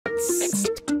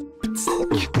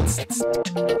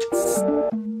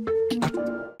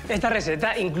Esta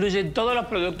receta incluye todos los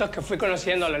productos que fui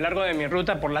conociendo a lo largo de mi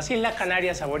ruta por las Islas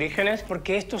Canarias aborígenes,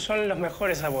 porque estos son los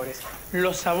mejores sabores,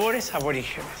 los sabores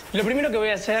aborígenes. Lo primero que voy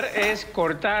a hacer es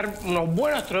cortar unos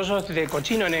buenos trozos de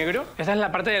cochino negro. Esta es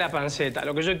la parte de la panceta.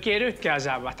 Lo que yo quiero es que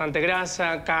haya bastante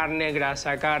grasa, carne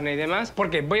y demás,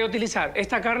 porque voy a utilizar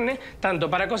esta carne tanto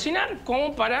para cocinar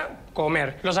como para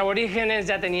comer. Los aborígenes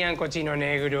ya tenían cochino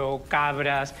negro,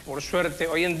 cabras. Por suerte,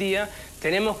 hoy en día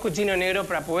tenemos cochino negro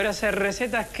para poder hacer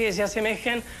recetas que se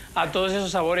asemejen a todos esos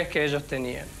sabores que ellos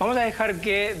tenían. Vamos a dejar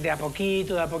que de a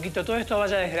poquito todo esto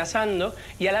vaya desgrasando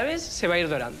y a la vez se va a ir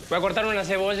dorando. Voy a cortar una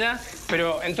cebolla,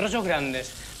 pero en trozos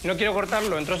grandes. No quiero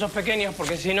cortarlo en trozos pequeños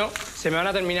porque si no se me van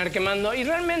a terminar quemando. Y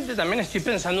realmente también estoy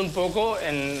pensando un poco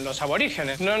en los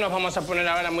aborígenes. No nos vamos a poner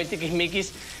ahora muy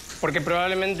tiquismiquis porque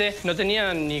probablemente no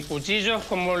tenían ni cuchillos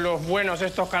como los buenos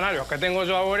estos canarios que tengo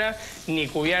yo ahora, ni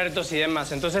cubiertos y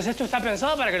demás. Entonces esto está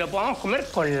pensado para que lo podamos comer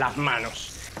con las manos.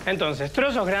 Entonces,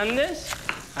 trozos grandes.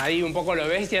 Ahí un poco lo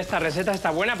ves, ya esta receta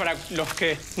está buena para los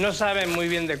que no saben muy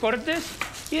bien de cortes.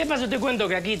 Y de paso te cuento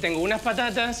que aquí tengo unas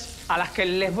patatas a las que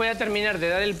les voy a terminar de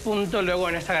dar el punto luego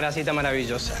en esta grasita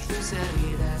maravillosa.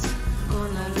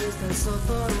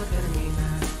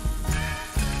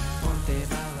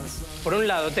 Por un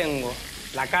lado tengo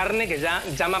la carne que ya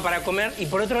llama para comer y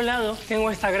por otro lado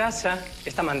tengo esta grasa,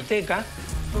 esta manteca.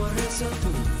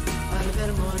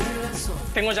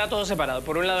 Tengo ya todo separado.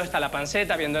 Por un lado está la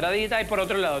panceta bien doradita y por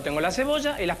otro lado tengo la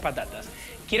cebolla y las patatas.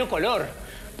 Quiero color.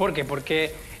 ¿Por qué?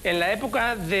 Porque en la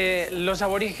época de los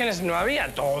aborígenes no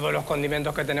había todos los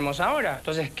condimentos que tenemos ahora.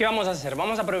 Entonces, ¿qué vamos a hacer?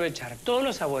 Vamos a aprovechar todos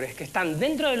los sabores que están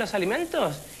dentro de los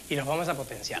alimentos y los vamos a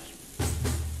potenciar.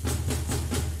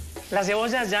 La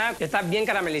cebolla ya está bien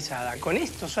caramelizada. Con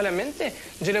esto solamente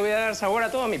yo le voy a dar sabor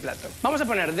a todo mi plato. Vamos a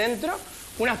poner dentro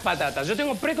unas patatas. Yo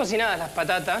tengo precocinadas las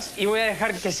patatas y voy a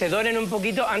dejar que se doren un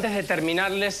poquito antes de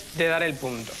terminarles de dar el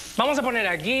punto. Vamos a poner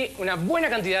aquí una buena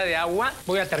cantidad de agua.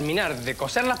 Voy a terminar de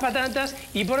cocer las patatas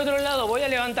y por otro lado voy a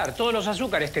levantar todos los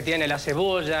azúcares que tiene la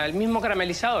cebolla, el mismo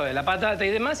caramelizado de la patata y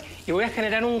demás y voy a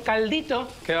generar un caldito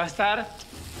que va a estar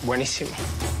buenísimo.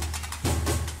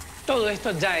 Todo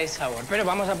esto ya es sabor, pero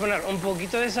vamos a poner un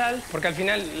poquito de sal porque al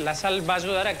final la sal va a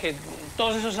ayudar a que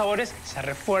todos esos sabores se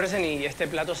refuercen y este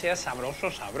plato sea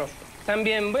sabroso, sabroso.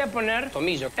 También voy a poner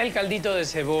tomillo. El caldito de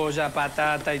cebolla,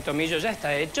 patata y tomillo ya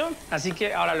está hecho, así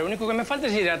que ahora lo único que me falta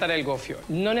es hidratar el gofio.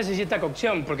 No necesita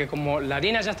cocción porque como la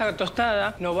harina ya está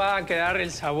tostada, no va a quedar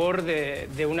el sabor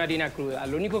de una harina cruda.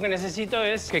 Lo único que necesito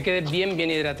es que quede bien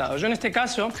hidratado. Yo en este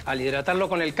caso, al hidratarlo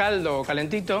con el caldo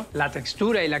calentito, la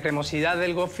textura y la cremosidad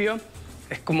del gofio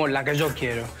es como la que yo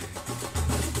quiero.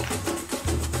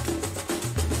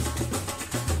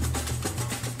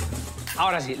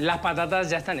 Ahora sí, las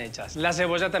patatas ya están hechas, la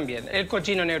cebolla también, el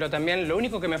cochino negro también. Lo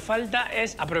único que me falta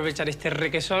es aprovechar este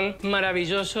requesón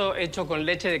maravilloso hecho con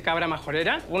leche de cabra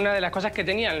majorera. Una de las cosas que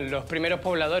tenían los primeros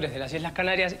pobladores de las Islas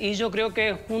Canarias y yo creo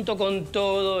que junto con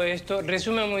todo esto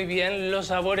resume muy bien los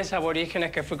sabores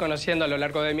aborígenes que fui conociendo a lo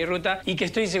largo de mi ruta y que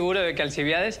estoy seguro de que a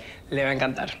Alcibiades le va a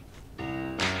encantar.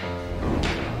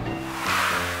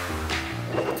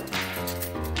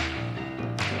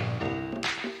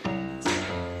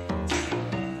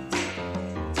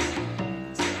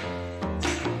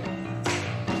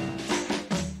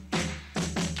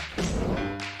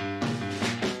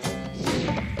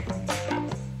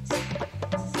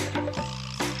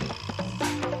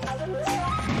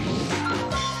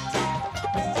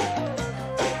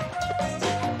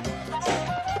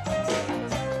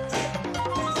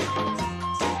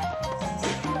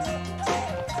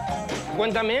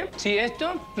 Cuéntame si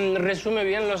esto resume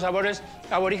bien los sabores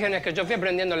aborígenes que yo fui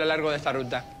aprendiendo a lo largo de esta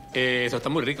ruta. Esto está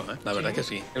muy rico, ¿eh? La verdad es que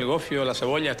sí. El gofio, la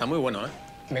cebolla, está muy bueno, ¿eh?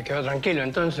 Me quedo tranquilo,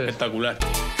 entonces. Espectacular.